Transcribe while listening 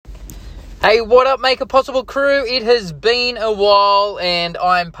Hey, what up, Make It Possible crew? It has been a while and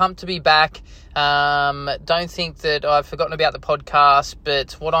I'm pumped to be back. Don't think that I've forgotten about the podcast,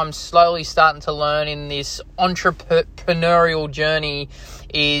 but what I'm slowly starting to learn in this entrepreneurial journey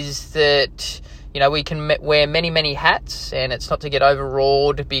is that, we can wear many, many hats, and it's not to get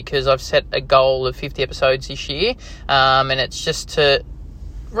overawed because I've set a goal of 50 episodes this year, and it's just to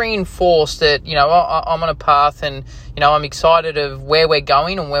reinforce that, I'm on a path and, I'm excited of where we're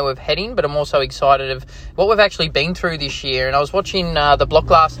going and where we're heading, but I'm also excited of what we've actually been through this year. And I was watching The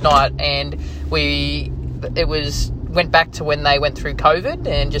Block last night, and went back to when they went through COVID,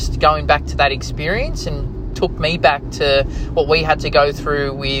 and just going back to that experience and took me back to what we had to go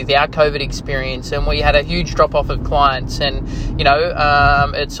through with our COVID experience. And we had a huge drop off of clients, and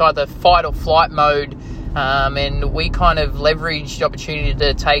it's either fight or flight mode. And we kind of leveraged the opportunity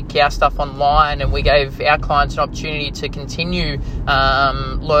to take our stuff online, and we gave our clients an opportunity to continue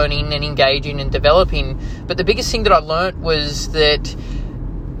learning and engaging and developing. But the biggest thing that I learnt was that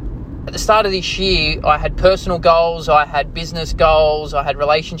at the start of this year, I had personal goals, I had business goals, I had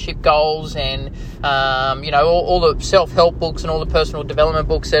relationship goals, and all the self-help books and all the personal development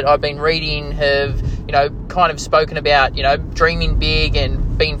books that I've been reading have kind of spoken about dreaming big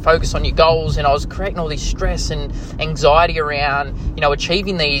and being focused on your goals. And I was creating all this stress and anxiety around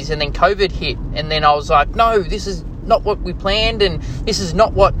achieving these, and then COVID hit, and then I was like, no, this is not what we planned, and this is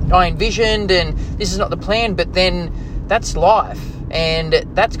not what I envisioned, and this is not the plan. But then that's life. And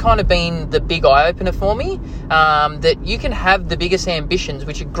that's kind of been the big eye-opener for me, that you can have the biggest ambitions,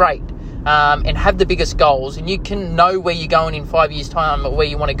 which are great, and have the biggest goals, and you can know where you're going in 5 years' time, or where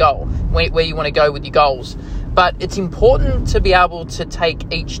you want to go, where you want to go with your goals. But it's important to be able to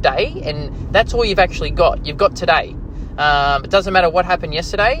take each day, and that's all you've actually got. You've got today. It doesn't matter what happened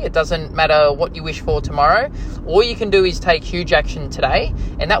yesterday. It doesn't matter what you wish for tomorrow. All you can do is take huge action today.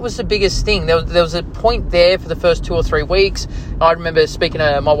 And that was the biggest thing. There was a point there for the first 2 or 3 weeks. I remember speaking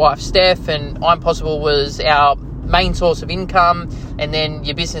to my wife, Steph, and I'm Possible was our main source of income. And then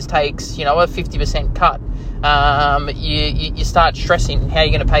your business takes, a 50% cut. You start stressing how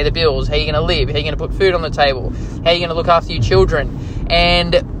you're going to pay the bills, how you're going to live, how you're going to put food on the table, how you're going to look after your children.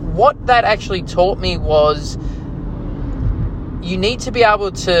 And what that actually taught me was, you need to be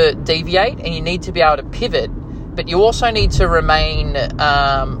able to deviate, and you need to be able to pivot, but you also need to remain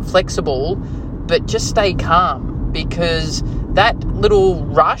flexible, but just stay calm, because that little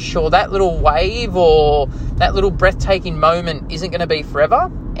rush or that little wave or that little breathtaking moment isn't going to be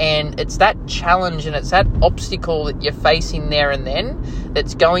forever. And it's that challenge and it's that obstacle that you're facing there and then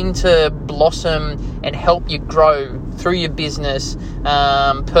that's going to blossom and help you grow through your business,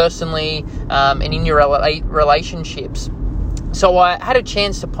 personally, and in your relationships. So I had a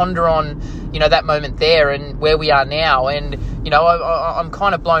chance to ponder on, that moment there and where we are now. And, I'm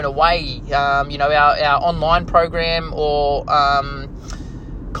kind of blown away. Our online program or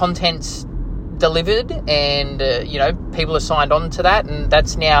content's delivered, and, people are signed on to that. And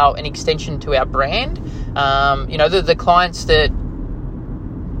that's now an extension to our brand. The clients that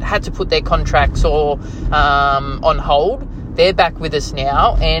had to put their contracts or on hold, they're back with us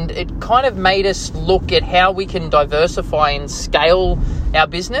now, and it kind of made us look at how we can diversify and scale our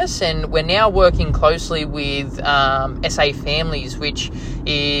business. And we're now working closely with SA Families, which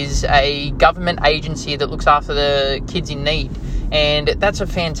is a government agency that looks after the kids in need. And that's a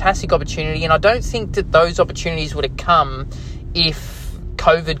fantastic opportunity. And I don't think that those opportunities would have come if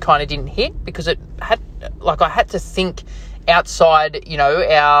COVID kind of didn't hit, because I had to think outside,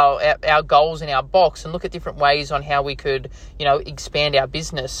 our goals in our box and look at different ways on how we could, expand our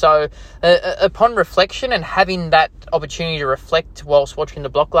business. So upon reflection and having that opportunity to reflect whilst watching The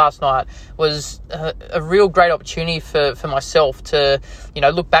Block last night was a real great opportunity for myself to,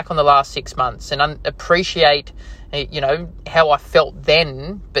 look back on the last 6 months and appreciate, how I felt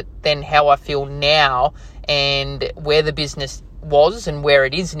then, but then how I feel now, and where the business was and where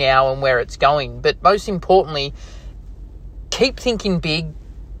it is now and where it's going. But most importantly, keep thinking big,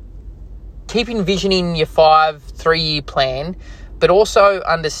 keep envisioning your 3-year plan, but also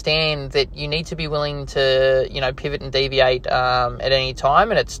understand that you need to be willing to, pivot and deviate at any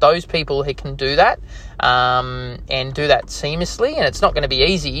time. And it's those people who can do that and do that seamlessly. And it's not going to be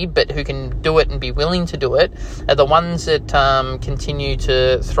easy, but who can do it and be willing to do it are the ones that continue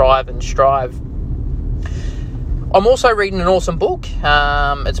to thrive and strive. I'm also reading an awesome book.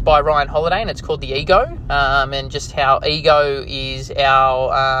 It's by Ryan Holiday, and it's called The Ego, and just how ego is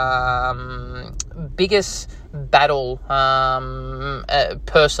our biggest battle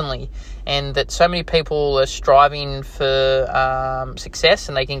personally, and that so many people are striving for success,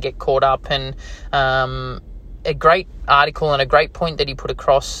 and they can get caught up and a great article and a great point that he put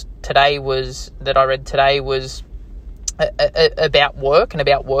across today that I read today was about work and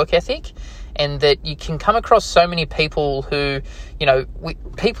about work ethic, and that you can come across so many people who,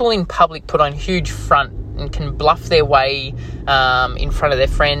 people in public put on huge front and can bluff their way in front of their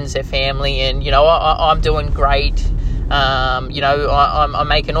friends, their family, and, I'm doing great. I'm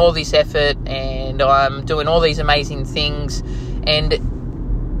making all this effort and I'm doing all these amazing things.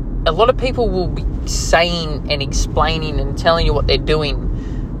 And a lot of people will be saying and explaining and telling you what they're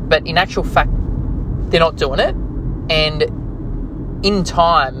doing, but in actual fact, they're not doing it. And in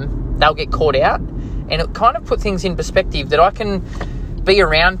time, they'll get caught out. And it kind of put things in perspective that I can be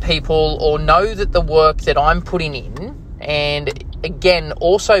around people or know that the work that I'm putting in, and again,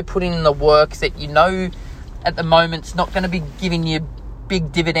 also putting in the work that at the moment's not going to be giving you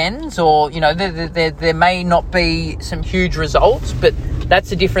big dividends, or, there may not be some huge results, but that's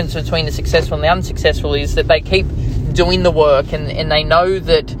the difference between the successful and the unsuccessful, is that they keep doing the work and they know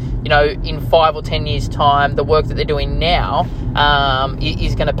that, in 5 or 10 years' time, the work that they're doing now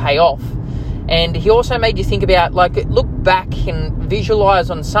is going to pay off. And he also made you think about, look back and visualize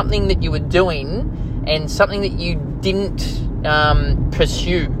on something that you were doing and something that you didn't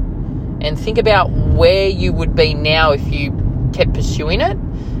pursue, and think about where you would be now if you kept pursuing it.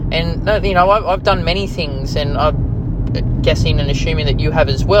 And, I've done many things, and I'm guessing and assuming that you have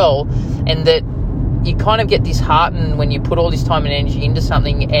as well, and that you kind of get disheartened when you put all this time and energy into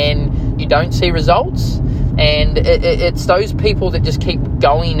something and you don't see results. And it's those people that just keep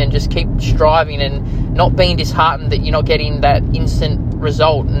going and just keep striving and not being disheartened that you're not getting that instant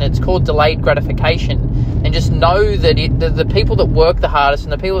result. And it's called delayed gratification. And just know that the people that work the hardest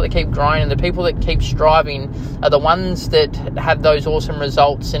and the people that keep growing and the people that keep striving are the ones that have those awesome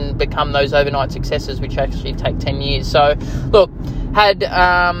results and become those overnight successes, which actually take 10 years. So, look, had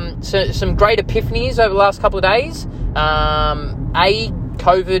some great epiphanies over the last couple of days.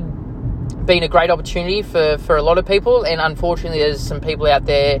 COVID been a great opportunity for a lot of people, and unfortunately there's some people out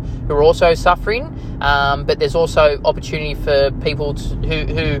there who are also suffering, but there's also opportunity for people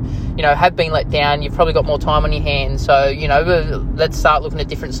who have been let down. You've probably got more time on your hands, so let's start looking at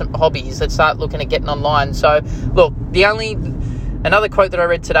different hobbies. Let's start looking at getting online. So look, another quote that I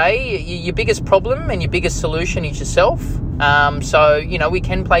read today: your biggest problem and your biggest solution is yourself. So we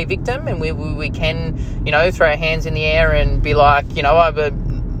can play victim, and we can throw our hands in the air and be like,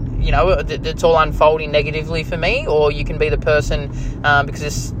 it's all unfolding negatively for me. Or you can be the person, because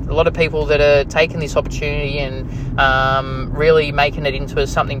there's a lot of people that are taking this opportunity and really making it into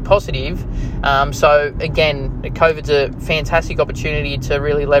something positive. So again, COVID's a fantastic opportunity to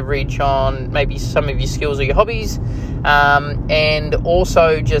really leverage on maybe some of your skills or your hobbies, and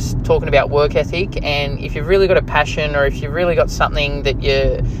also just talking about work ethic. And if you've really got a passion, or if you've really got something that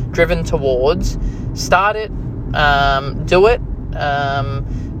you're driven towards, start it, do it.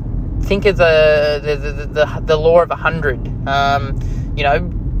 Think of the law of 100.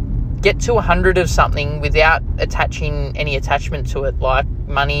 Get to 100 of something without attaching any attachment to it, like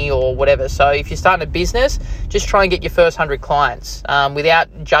money or whatever. So if you're starting a business, just try and get your first 100 clients without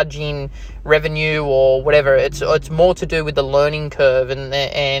judging revenue or whatever. It's more to do with the learning curve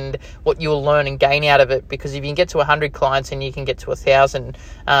and what you'll learn and gain out of it. Because if you can get to 100 clients, then you can get to 1,000.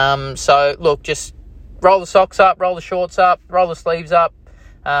 So look, just roll the socks up, roll the shorts up, roll the sleeves up.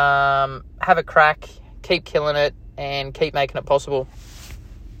 Have a crack, keep killing it, and keep making it possible.